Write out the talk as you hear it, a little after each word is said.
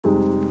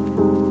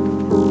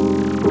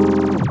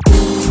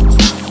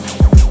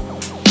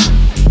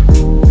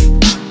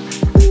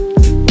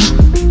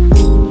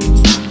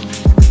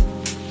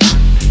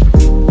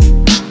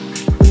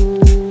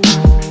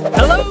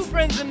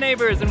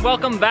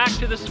back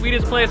to the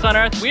sweetest place on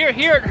earth. We are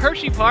here at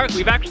Hersheypark.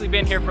 We've actually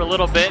been here for a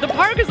little bit. The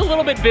park is a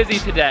little bit busy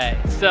today,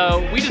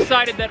 so we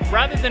decided that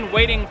rather than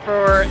waiting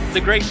for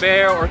the Great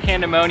Bear or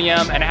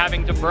Candymonium and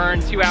having to burn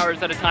 2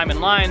 hours at a time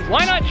in lines,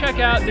 why not check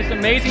out this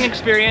amazing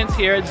experience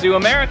here at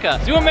ZooAmerica.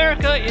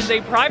 ZooAmerica is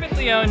a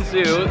privately owned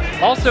zoo,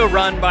 also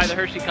run by the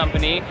Hershey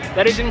Company,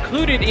 that is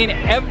included in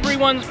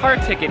everyone's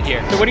park ticket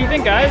here. So what do you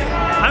think, guys?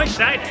 I'm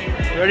excited.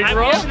 You ready to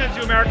roll? I haven't been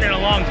to ZooAmerica in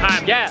a long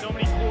time. Yeah. So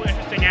many cool,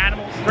 interesting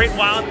animals, great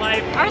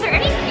wildlife. Are there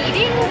any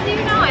feedings? Do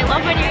you know? I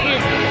love when you're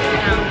in.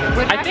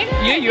 I think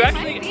you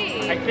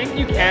actually, I think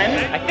you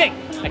can. I think.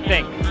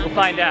 We'll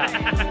find out.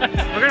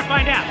 We're gonna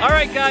find out. All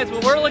right, guys,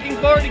 well, we're looking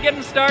forward to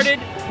getting started.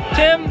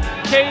 Tim,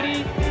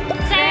 Katie,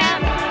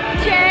 Sam,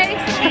 Jay.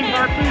 Theme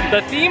Park Foodies.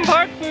 the Theme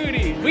Park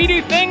Foodies. We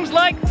do things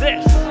like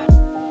this.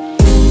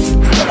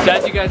 So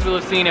as you guys will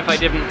have seen if I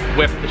didn't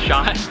whip the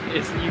shot,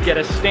 is you get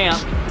a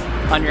stamp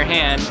on your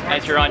hand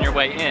as you're on your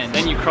way in.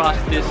 Then you cross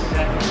this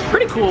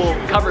pretty cool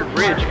covered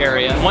bridge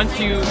area. Once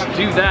you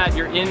do that,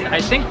 you're in,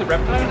 I think, the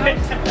reptile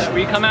house, where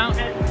you come out.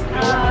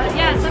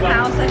 Yeah, some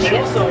house. I think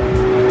it's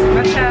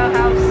reptile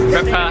house.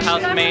 Reptile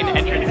house main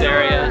entrance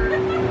area.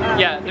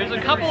 Yeah, there's a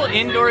couple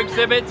indoor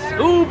exhibits.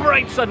 Ooh,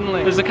 bright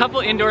suddenly. There's a couple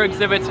indoor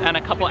exhibits and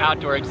a couple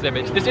outdoor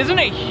exhibits. This isn't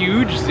a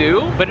huge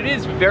zoo, but it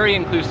is very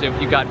inclusive.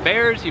 You've got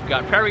bears, you've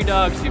got prairie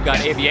dogs, you've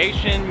got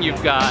aviation,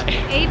 you've got...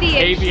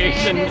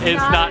 Aviation is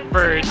not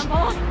birds.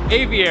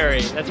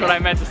 Aviary, that's what I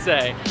meant to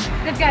say.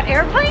 They've got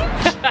airplanes?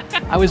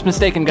 I was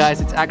mistaken, guys.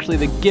 It's actually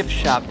the gift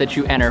shop that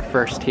you enter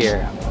first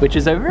here, which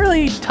is a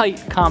really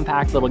tight,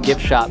 compact little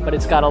gift shop, but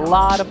it's got a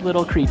lot of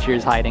little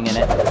creatures hiding in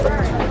it.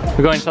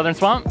 We're going Southern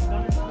Swamp?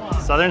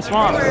 Southern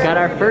Swamp. We got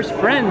our first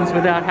friends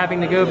without having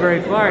to go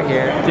very far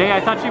here. Jay,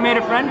 I thought you made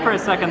a friend for a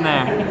second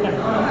there.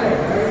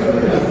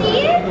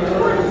 See it?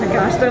 Oh my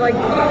gosh, they're like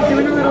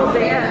doing a little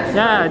dance.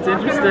 Yeah, it's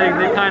interesting.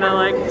 They kind of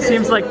like,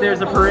 seems like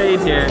there's a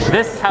parade here.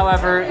 This,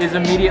 however, is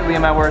immediately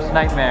my worst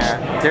nightmare.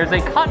 There's a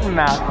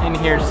cottonmouth in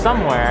here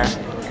somewhere,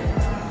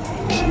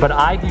 but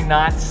I do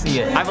not see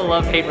it. I have a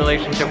love-hate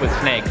relationship with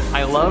snakes.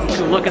 I love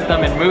to look at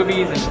them in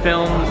movies and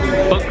films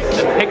and books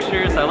and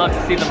pictures. I love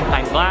to see them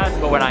behind glass,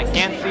 but when I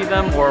can't see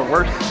them, or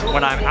worse,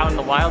 when I'm out in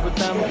the wild with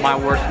them, my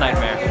worst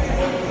nightmare.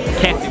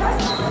 Can't do it.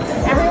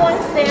 Everyone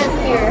stand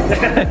here.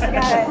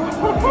 Got it.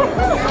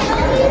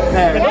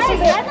 There. Yay,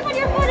 that's what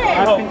you're putting.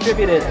 I've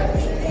contributed.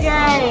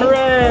 Yay.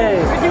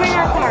 Hooray! We're doing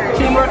our part.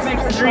 Teamwork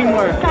makes the dream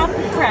work. Stop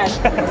the spread.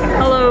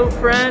 Hello,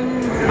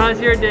 friend. How's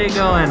your day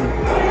going?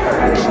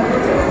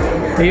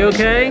 Are you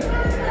okay?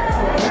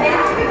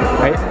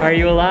 Are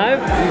you alive?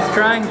 He's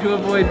trying to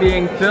avoid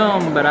being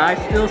filmed, but I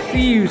still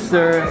see you,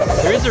 sir.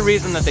 There is a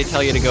reason that they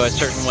tell you to go a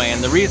certain way,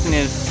 and the reason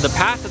is the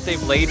path that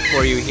they've laid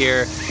for you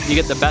here, you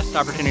get the best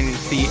opportunity to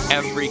see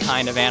every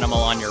kind of animal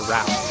on your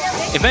route.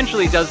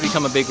 Eventually it does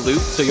become a big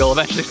loop, so you'll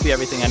eventually see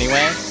everything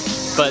anyway.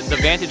 But the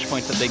vantage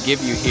points that they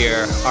give you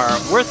here are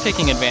worth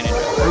taking advantage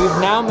of.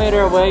 We've now made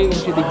our way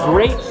into the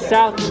Great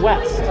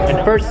Southwest.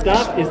 And first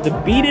up is the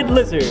beaded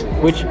lizard,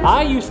 which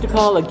I used to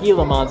call a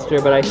Gila monster,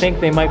 but I think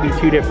they might be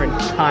two different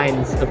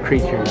kinds of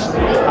creatures.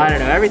 I don't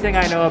know, everything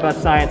I know about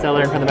science I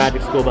learned from the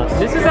Magic School Bus.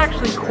 This is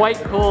actually quite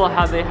cool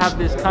how they have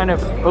this kind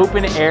of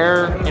open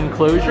air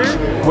enclosure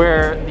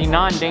where the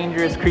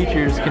non-dangerous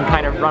creatures can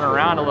kind of run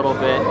around a little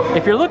bit.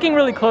 If you're looking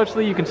really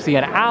closely, you can see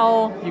an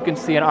owl, you can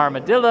see an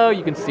armadillo,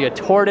 you can see a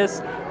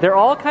tortoise. They're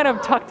all kind of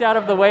tucked out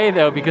of the way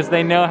though because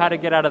they know how to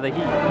get out of the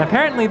heat.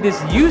 Apparently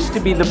this used to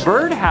be the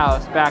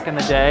birdhouse back in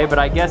the day, but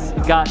I guess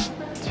it got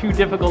too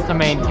difficult to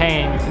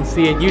maintain. You can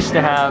see it used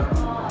to have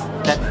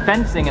that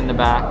fencing in the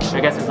back, which I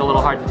guess is a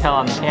little hard to tell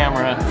on the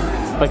camera,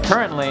 but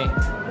currently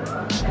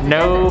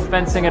no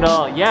fencing at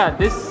all. Yeah,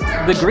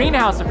 the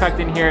greenhouse effect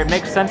in here, it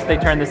makes sense they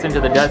turned this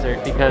into the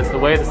desert because the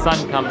way the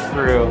sun comes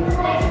through,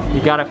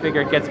 you gotta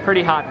figure it gets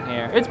pretty hot in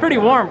here. It's pretty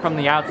warm from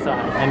the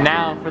outside. And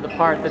now for the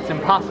part that's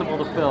impossible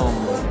to film,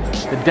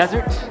 the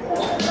desert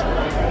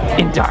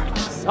in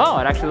darkness. Oh,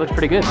 it actually looks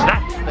pretty good.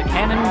 That's the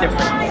Canon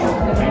difference.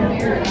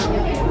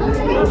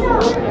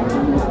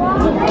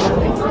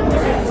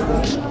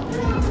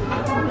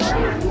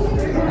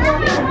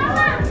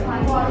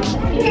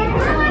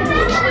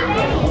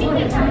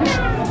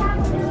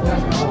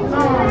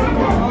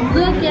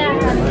 Look at him.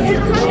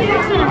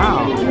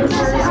 Wow.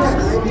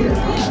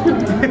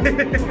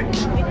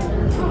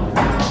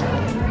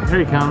 Here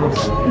he comes.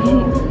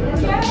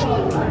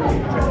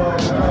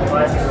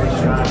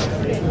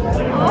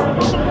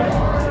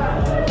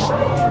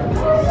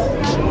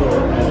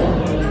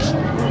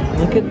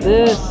 Look at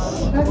this.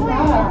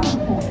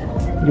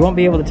 You won't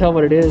be able to tell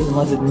what it is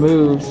unless it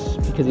moves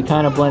because it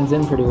kind of blends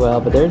in pretty well,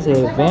 but there's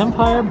a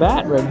vampire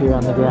bat right here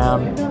on the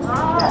ground.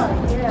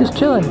 Just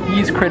chilling.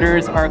 These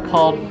critters are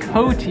called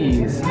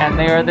coatis, and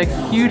they are the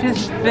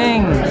cutest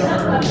things.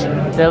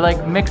 They're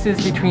like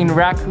mixes between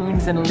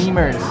raccoons and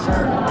lemurs.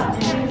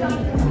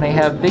 And they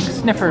have big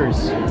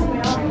sniffers.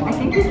 I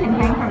think he can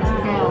hang from his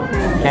tail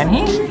too. Can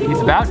he?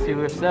 He's about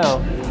to, if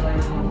so.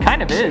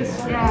 Kind of is.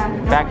 Yeah.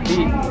 Back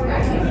feet.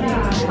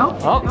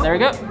 Oh, there we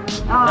go.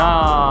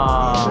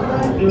 Oh.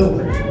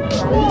 Oh.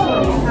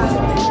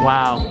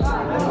 Wow.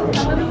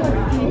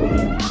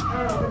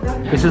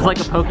 This is like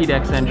a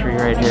Pokédex entry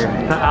right here.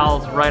 The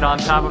owl's right on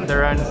top of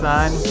their own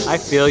sign. I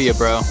feel you,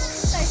 bro.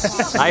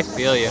 I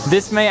feel you.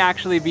 This may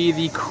actually be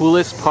the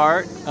coolest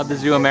part of the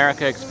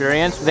ZooAmerica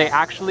experience. They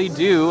actually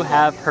do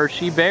have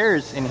Hershey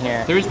bears in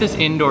here. There's this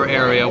indoor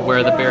area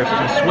where the bears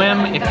can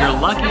swim. If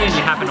you're lucky and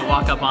you happen to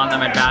walk up on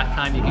them at bath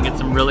time, you can get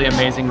some really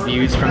amazing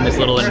views from this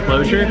little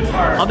enclosure.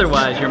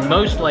 Otherwise, you're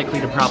most likely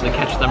to probably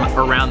catch them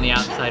around the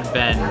outside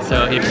bend.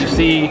 So if you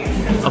see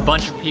a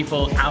bunch of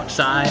people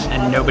outside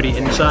and nobody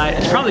inside,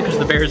 it's probably because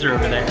the bears are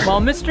over there.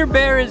 Well, Mr.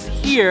 Bear is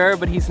here,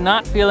 but he's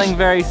not feeling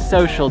very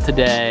social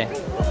today.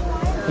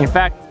 In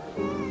fact,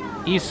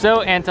 he's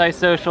so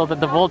antisocial that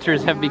the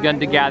vultures have begun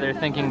to gather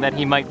thinking that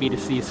he might be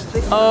deceased.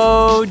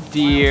 Oh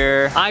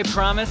dear. I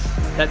promise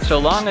that so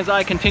long as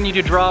I continue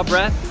to draw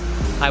breath,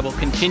 I will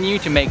continue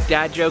to make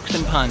dad jokes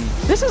and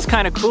puns. This is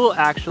kind of cool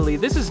actually.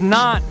 This is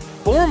not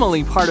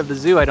formally part of the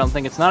zoo, I don't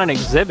think. It's not an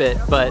exhibit,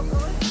 but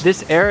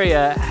this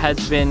area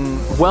has been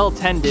well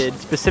tended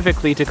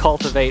specifically to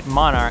cultivate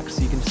monarchs.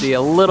 You can see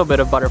a little bit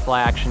of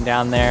butterfly action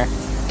down there.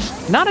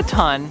 Not a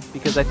ton,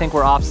 because I think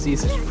we're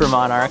off-season for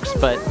monarchs,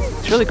 but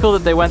it's really cool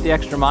that they went the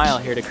extra mile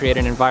here to create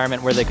an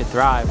environment where they could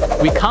thrive.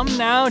 We come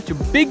now to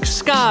Big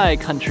Sky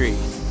Country.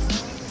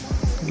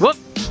 Whoop!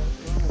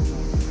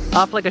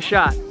 Off like a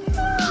shot.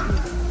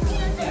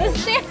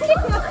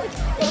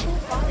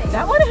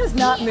 That one has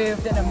not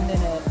moved in a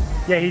minute.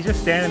 Yeah, he's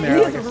just standing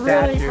there like a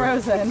statue. He's really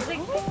frozen.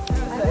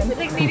 It's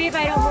like maybe if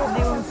I don't move,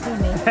 they won't see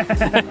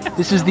me.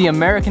 This is the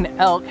American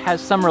elk,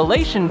 has some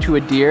relation to a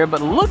deer, but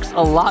looks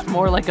a lot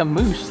more like a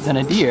moose than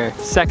a deer.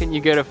 Second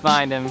you go to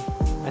find him,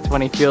 that's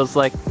when he feels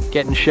like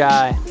getting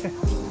shy.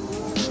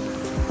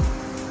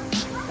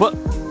 What?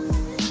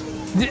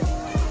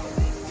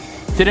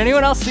 Did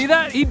anyone else see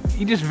that? He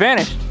just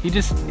vanished. He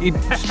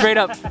straight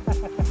up.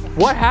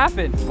 What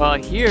happened? Well,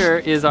 here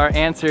is our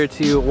answer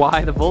to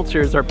why the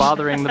vultures are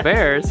bothering the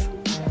bears.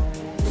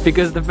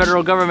 Because the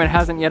federal government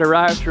hasn't yet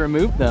arrived to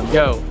remove them.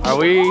 Yo, are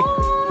we?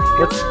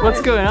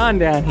 What's going on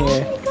down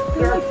here?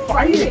 They're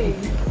fighting.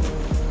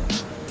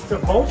 It's a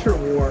vulture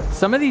war.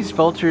 Some of these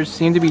vultures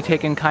seem to be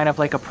taking kind of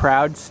like a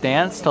proud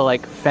stance to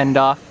like fend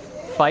off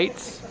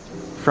fights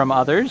from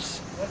others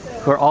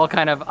who are all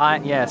kind of,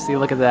 yeah, see,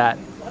 look at that.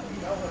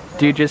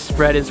 Dude just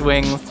spread his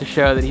wings to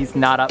show that he's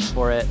not up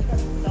for it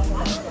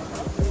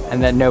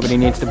and that nobody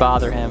needs to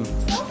bother him.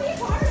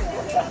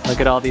 Look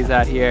at all these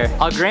out here.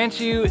 I'll grant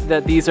you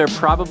that these are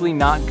probably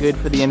not good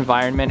for the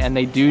environment and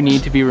they do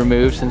need to be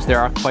removed since there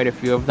are quite a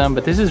few of them,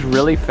 but this is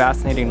really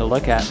fascinating to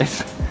look at.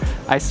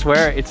 I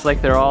swear it's like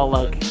they're all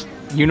like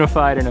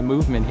unified in a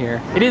movement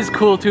here. It is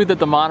cool too that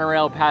the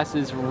monorail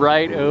passes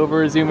right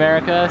over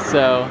ZooAmerica,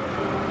 so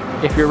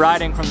if you're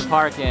riding from the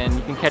park in,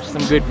 you can catch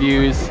some good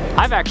views.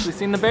 I've actually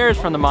seen the bears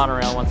from the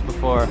monorail once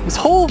before. This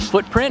whole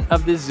footprint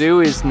of this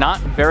zoo is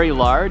not very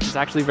large, it's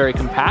actually very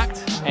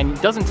compact, and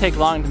it doesn't take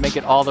long to make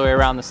it all the way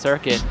around the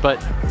circuit,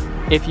 but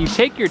if you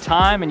take your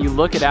time and you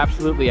look at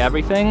absolutely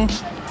everything,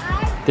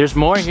 there's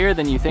more here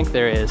than you think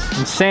there is.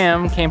 And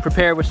Sam came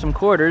prepared with some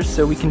quarters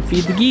so we can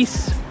feed the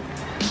geese.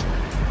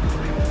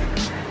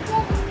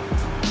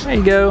 There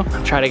you go.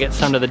 I'll try to get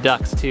some to the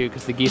ducks too,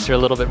 because the geese are a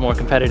little bit more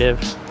competitive.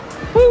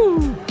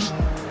 Woo!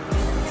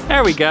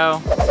 There we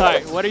go. All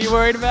right, what are you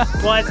worried about?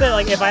 Well, I said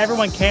like if I ever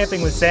went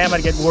camping with Sam,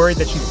 I'd get worried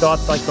that she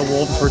thought like the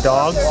wolves were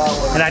dogs,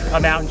 and I'd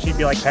come out and she'd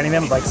be like petting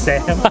them like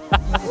Sam.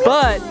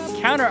 But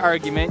counter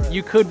argument,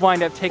 you could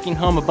wind up taking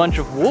home a bunch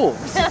of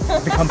wolves.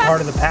 Become part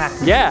of the pack.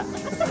 Yeah,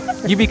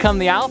 you become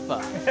the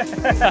alpha.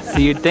 So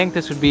you'd think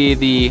this would be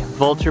the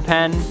vulture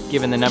pen,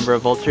 given the number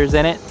of vultures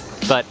in it,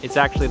 but it's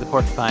actually the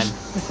porcupine.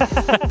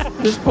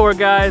 This poor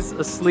guy's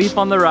asleep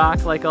on the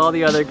rock like all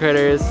the other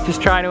critters,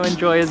 just trying to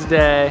enjoy his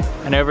day.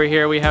 And over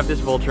here we have this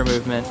vulture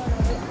movement.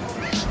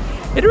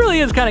 It really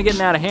is kind of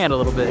getting out of hand a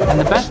little bit. And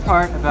the best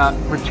part about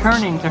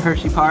returning to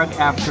Hershey Park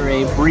after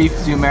a brief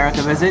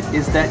ZooAmerica visit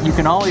is that you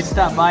can always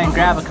stop by and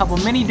grab a couple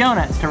mini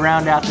donuts to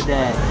round out the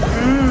day.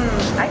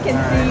 I can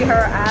see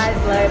her eyes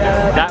light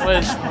up. That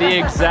was the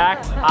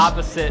exact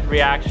opposite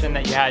reaction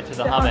that you had to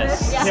the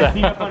hummus. Yeah. Yeah,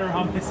 peanut butter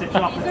hummus and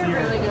chocolate These are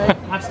syrup. really good.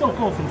 I'm still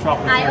full from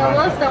chocolate I syrup.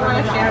 almost don't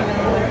want to share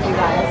them with you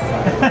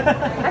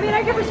guys. I mean,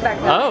 I can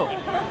respect that. Oh.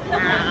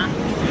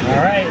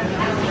 All right.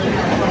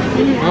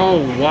 Oh,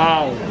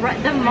 wow.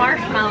 The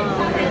marshmallow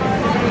is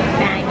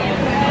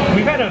banging.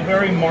 We've had a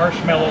very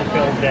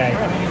marshmallow-filled day.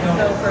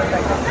 So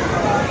perfect.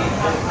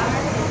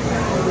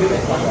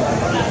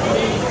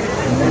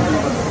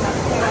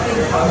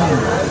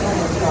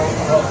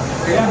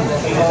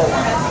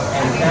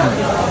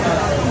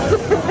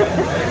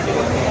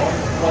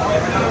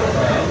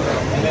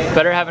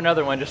 Better have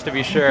another one just to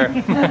be sure.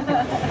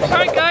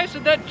 Alright guys, so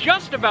that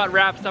just about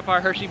wraps up our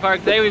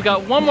Hersheypark day. We've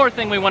got one more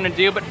thing we want to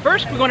do, but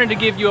first we wanted to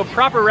give you a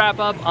proper wrap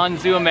up on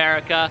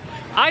ZooAmerica.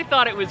 I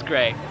thought it was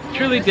great.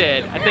 Truly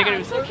did. I think it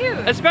was so cute.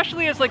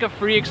 Especially as like a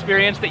free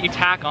experience that you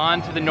tack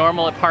on to the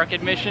normal park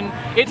admission.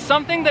 It's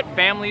something that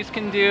families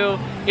can do.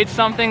 It's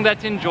something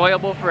that's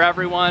enjoyable for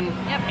everyone.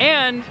 Yep.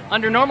 And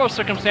under normal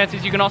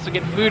circumstances, you can also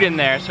get food in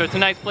there. So it's a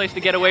nice place to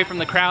get away from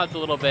the crowds a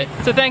little bit.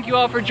 So thank you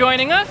all for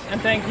joining us.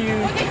 And thank you,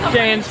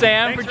 Jay and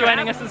Sam, for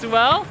joining us as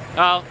well.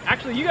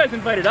 Actually, you guys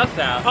invited us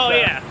out. Oh so.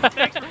 yeah,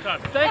 thanks for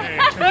coming.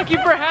 Thank you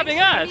for having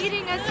us.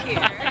 Meeting us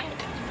here.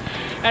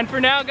 And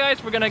for now,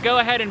 guys, we're gonna go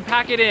ahead and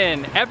pack it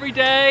in. Every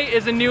day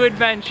is a new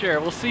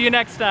adventure. We'll see you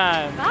next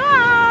time. Bye.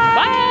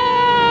 Bye.